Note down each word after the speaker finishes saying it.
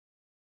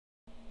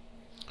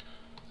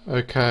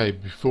Okay,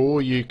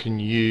 before you can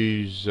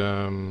use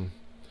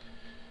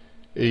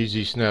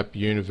EasySnap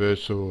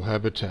Universal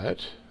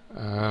Habitat,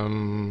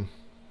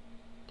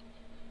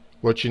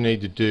 what you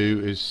need to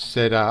do is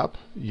set up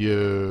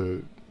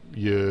your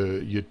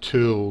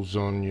tools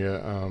on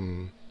your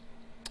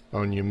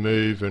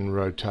move and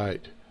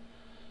rotate.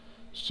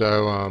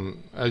 So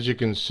as you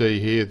can see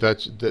here,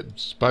 that's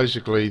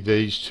basically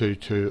these two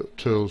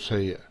tools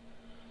here.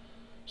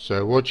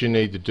 So what you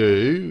need to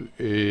do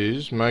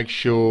is make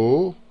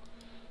sure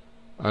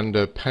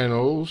under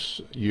panels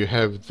you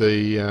have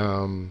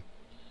the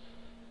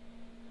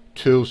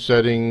tool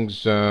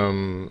settings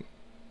tab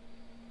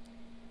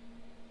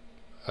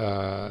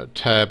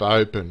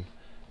open,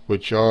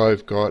 which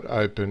I've got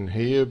open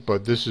here,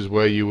 but this is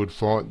where you would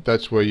find,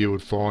 that's where you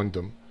would find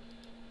them.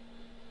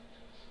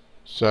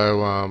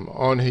 So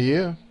on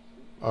here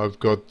I've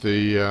got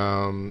the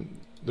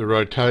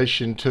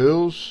rotation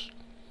tools,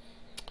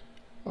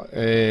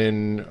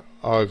 and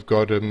I've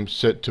got them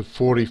set to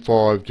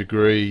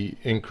 45-degree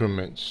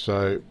increments,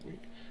 so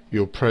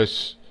you'll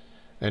press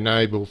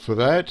enable for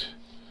that.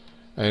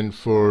 And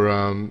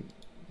for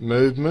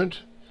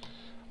movement,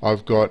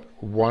 I've got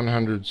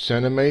 100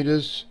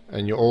 centimeters,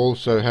 and you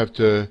also have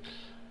to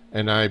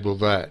enable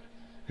that.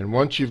 And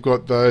once you've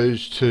got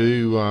those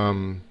two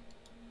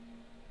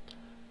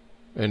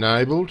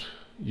enabled,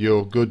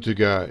 you're good to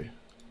go.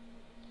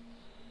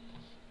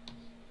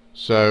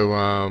 So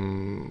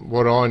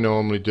what I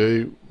normally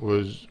do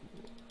was,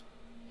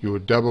 you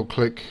would double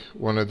click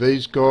one of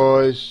these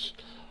guys.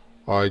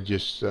 I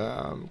just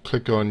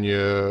click on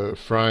your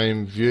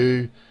frame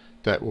view.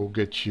 That will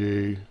get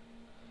you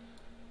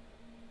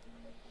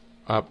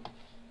up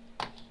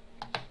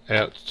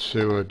out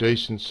to a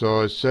decent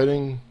size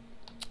setting.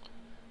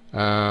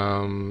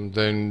 Then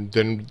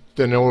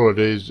all it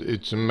is,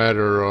 it's a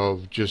matter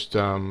of just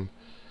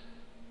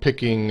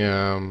picking.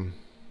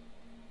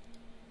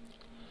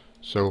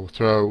 So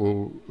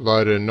we'll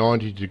load a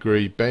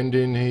 90-degree bend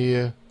in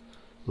here.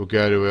 We'll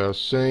go to our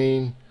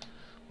scene.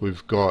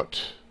 We've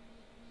got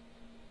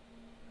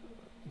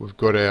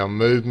our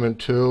movement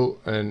tool,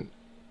 and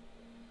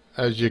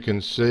as you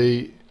can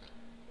see,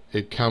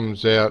 it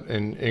comes out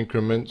in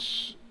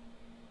increments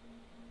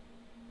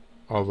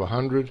of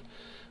 100,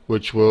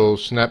 which will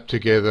snap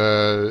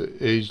together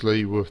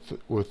easily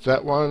with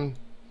that one.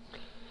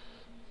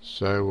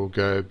 So we'll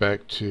go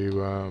back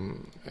to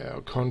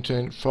our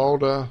content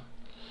folder.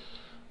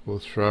 We'll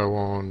throw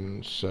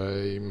on,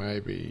 say,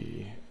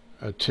 maybe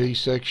a T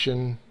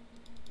section.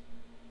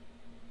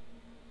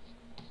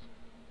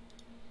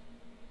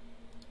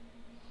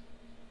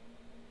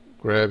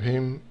 Grab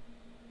him,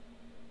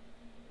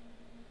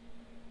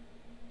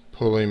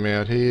 pull him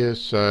out here.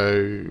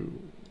 So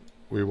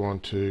we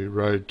want to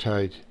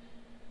rotate,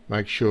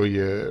 make sure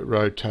you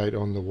rotate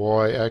on the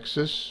Y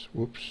axis.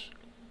 Whoops.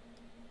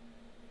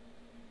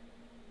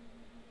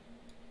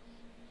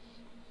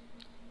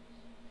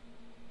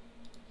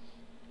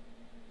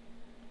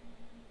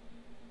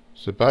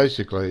 So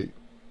basically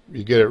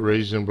you get it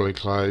reasonably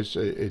close.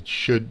 It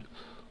should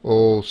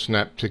all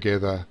snap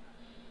together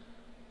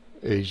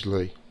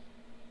easily.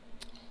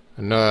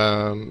 And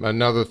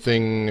another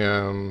thing,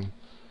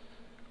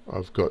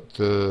 I've got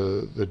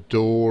the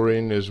door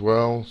in as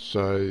well,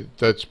 so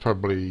that's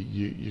probably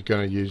you're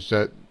going to use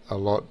that a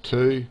lot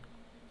too.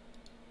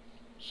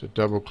 So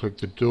double click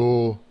the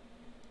door.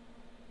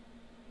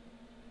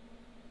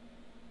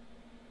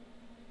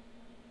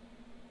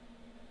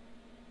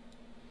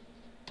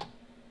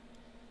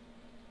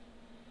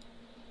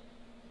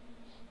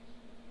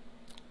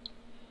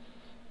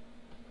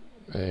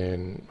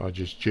 And I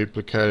just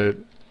duplicate it.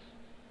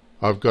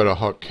 I've got a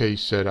hotkey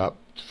set up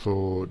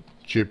for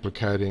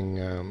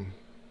duplicating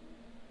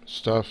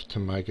stuff to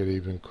make it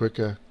even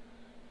quicker.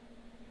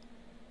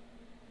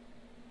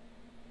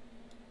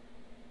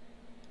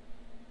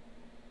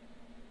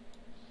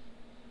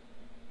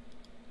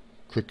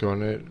 Click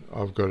on it.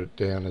 I've got it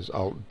down as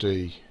Alt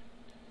D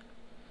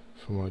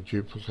for my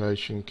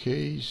duplication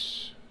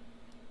keys.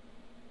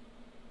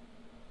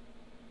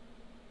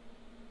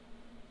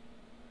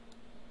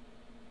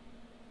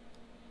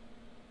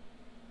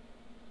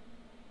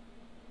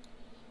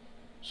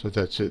 So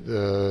that's it,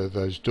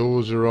 those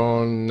doors are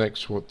on.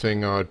 Next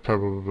thing I'd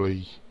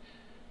probably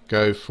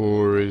go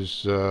for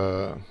is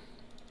the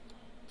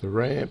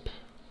ramp.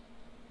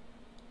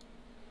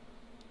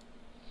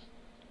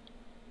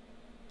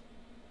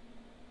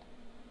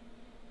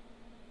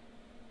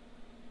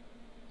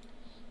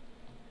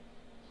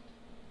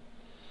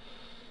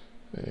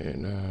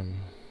 And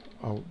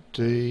Alt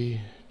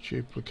D,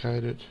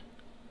 duplicate it.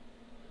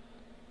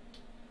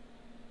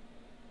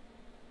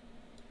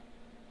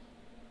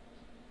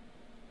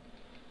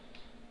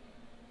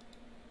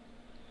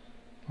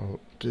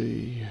 Alt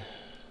D.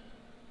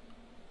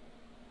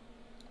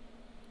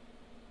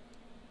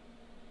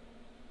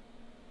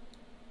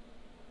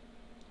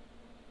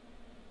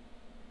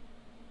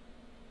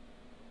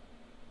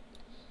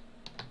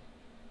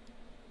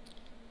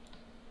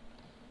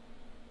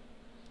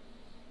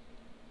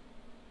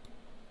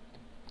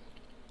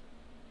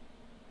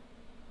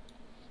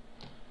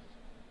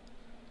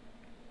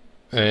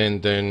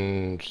 and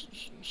then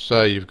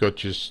say you've got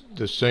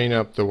the scene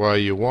up the way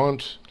you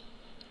want.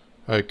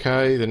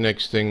 Okay, the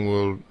next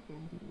thing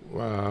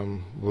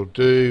we'll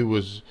do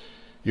was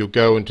you'll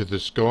go into the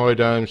Sky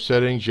Dome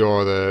settings. You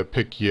either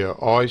pick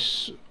your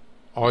ice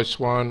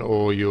one,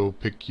 or you'll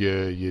pick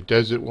your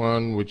desert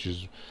one, which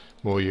is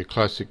more your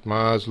classic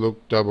Mars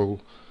look.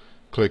 Double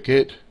click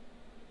it.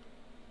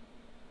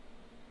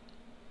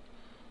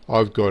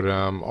 I've got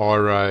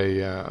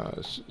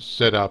Iray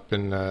set up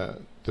in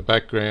the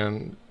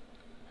background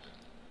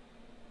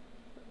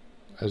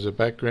as a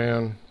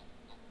background,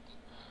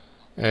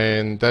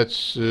 and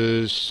that's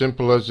as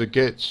simple as it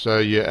gets. So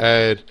you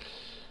add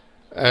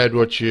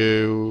what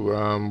you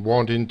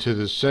want into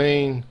the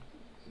scene,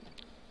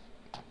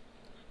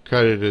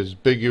 cut it as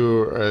big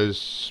or as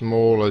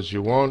small as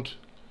you want.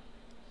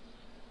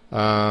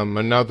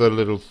 Another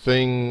little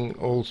thing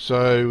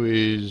also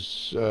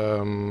is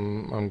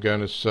I'm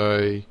going to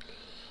say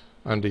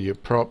under your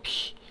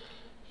props,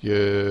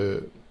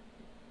 your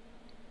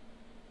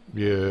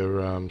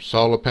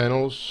solar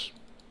panels.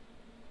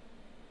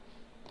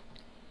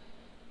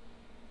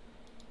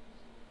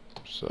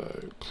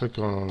 So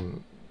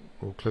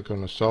we'll click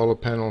on the solar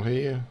panel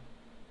here.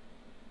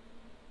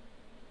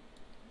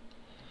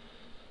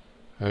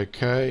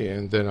 Okay,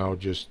 and then I'll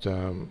just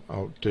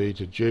Alt D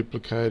to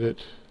duplicate it.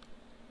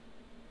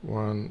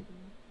 1,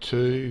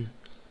 2,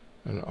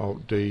 and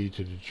Alt D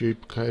to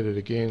duplicate it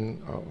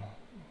again,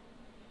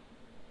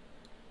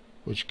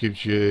 which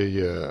gives you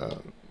your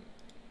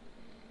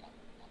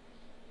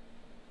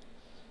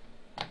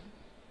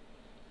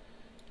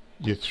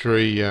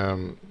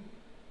 3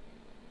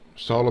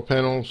 solar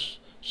panels.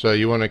 So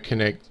you want to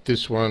connect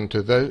this one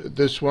to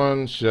this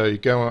one. So you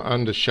go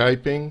under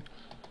shaping.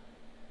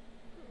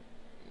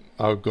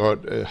 I've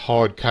got a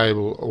hide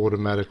cable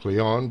automatically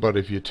on, but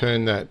if you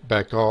turn that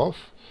back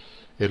off,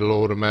 it'll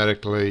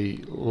automatically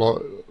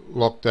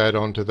lock that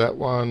onto that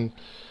one.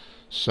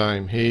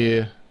 Same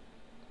here.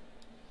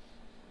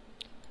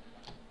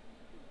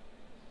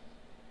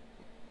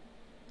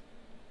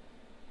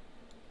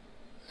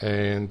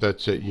 And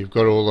that's it. You've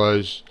got all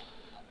those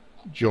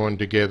joined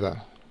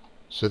together.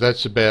 So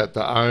that's about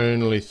the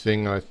only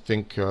thing I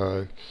think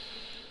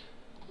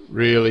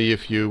really,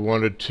 if you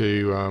wanted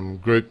to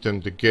group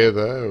them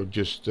together, or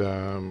just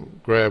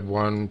grab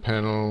one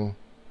panel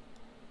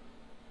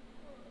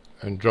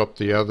and drop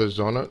the others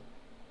on it,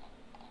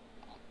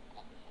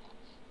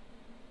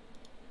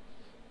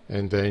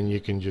 and then you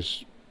can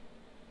just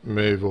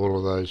move all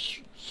of those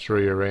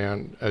 3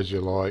 around as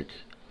you like.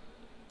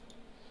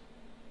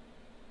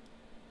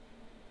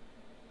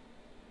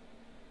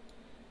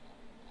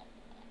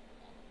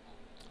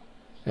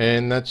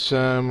 And that's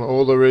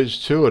all there is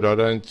to it. I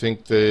don't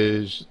think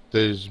there's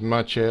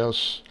much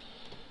else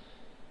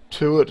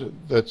to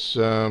it. That's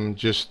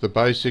just the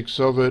basics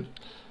of it.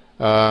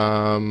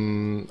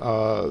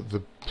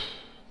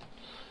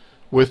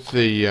 With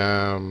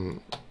the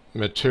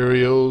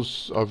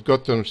materials, I've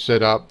got them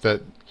set up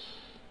that,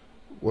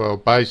 well,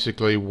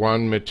 basically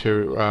one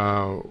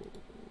material.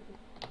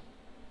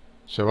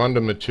 So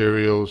under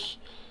materials,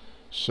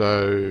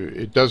 so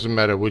it doesn't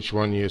matter which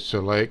one you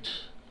select.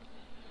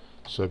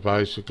 So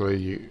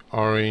basically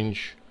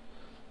orange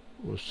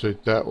will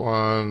suit that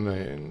one,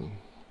 and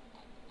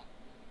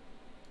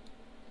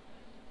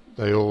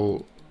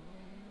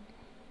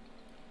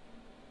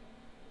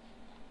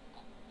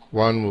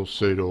one will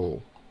suit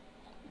all,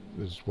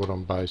 is what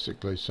I'm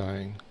basically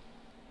saying.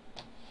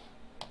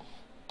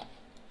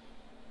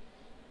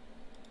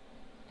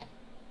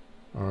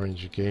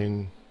 Orange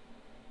again.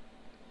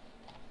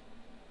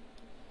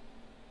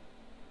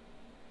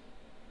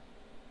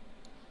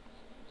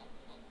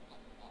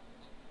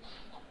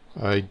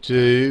 I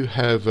do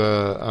have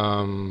a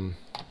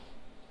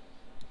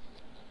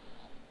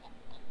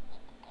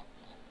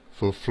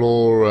for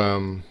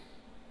floor,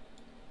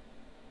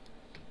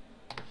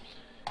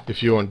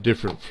 if you want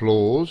different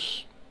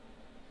floors,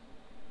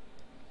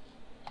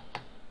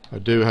 I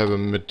do have a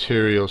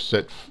material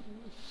set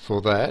for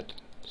that.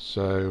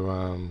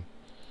 So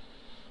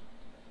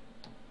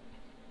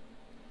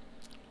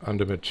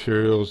under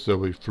materials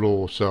there'll be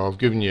floor. So I've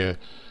given you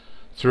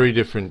 3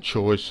 different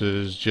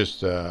choices.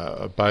 Just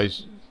a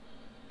base.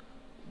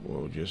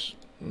 We'll just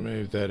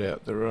move that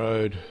out the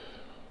road.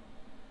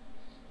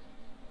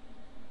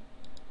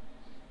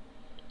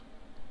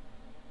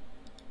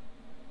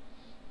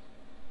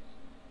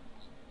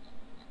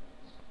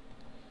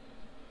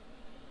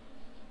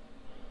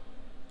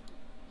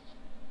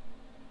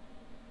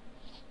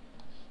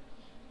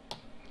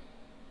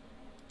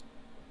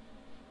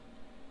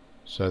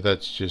 So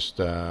that's just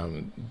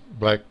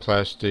black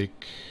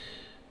plastic.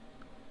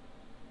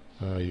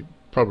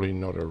 Probably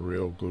not a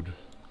real good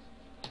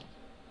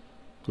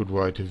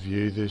way to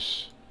view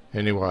this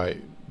anyway,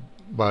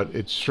 but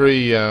it's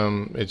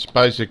it's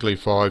basically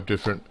 5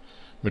 different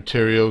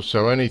materials.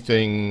 So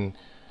anything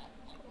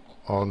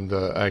on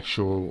the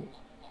actual,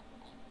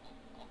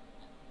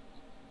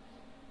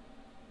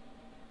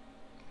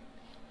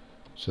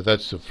 so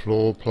that's the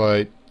floor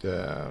plate.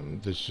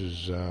 This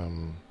is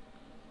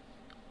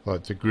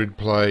like the grid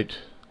plate,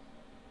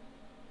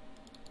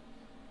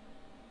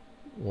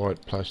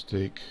 white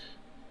plastic.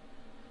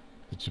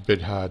 It's a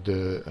bit hard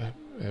to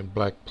and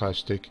black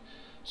plastic.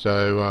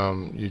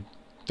 So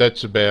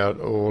that's about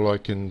all I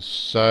can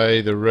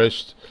say. The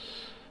rest,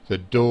 the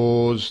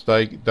doors,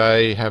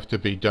 they have to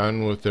be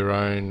done with their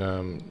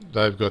own.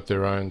 They've got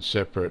their own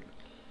separate.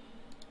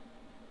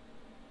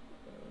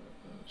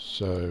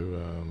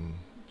 So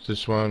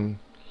this one,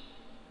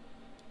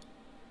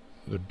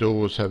 the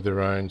doors have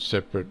their own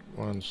separate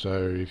one.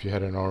 So if you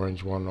had an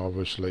orange one,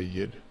 obviously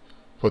you'd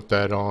put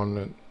that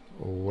on,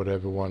 or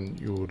whatever one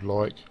you would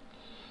like.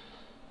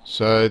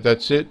 So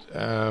that's it.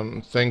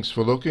 Thanks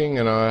for looking,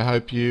 and I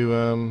hope you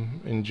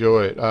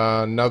enjoy it.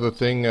 Another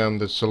thing,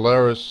 the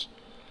Solaris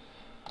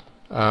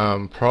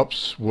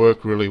props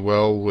work really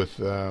well with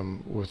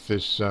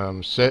this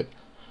set.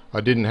 I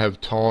didn't have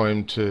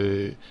time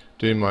to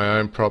do my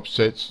own prop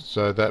sets,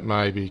 so that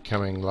may be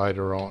coming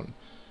later on,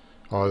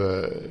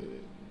 either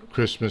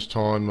Christmas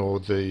time or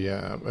the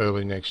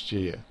early next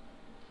year.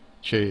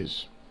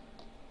 Cheers.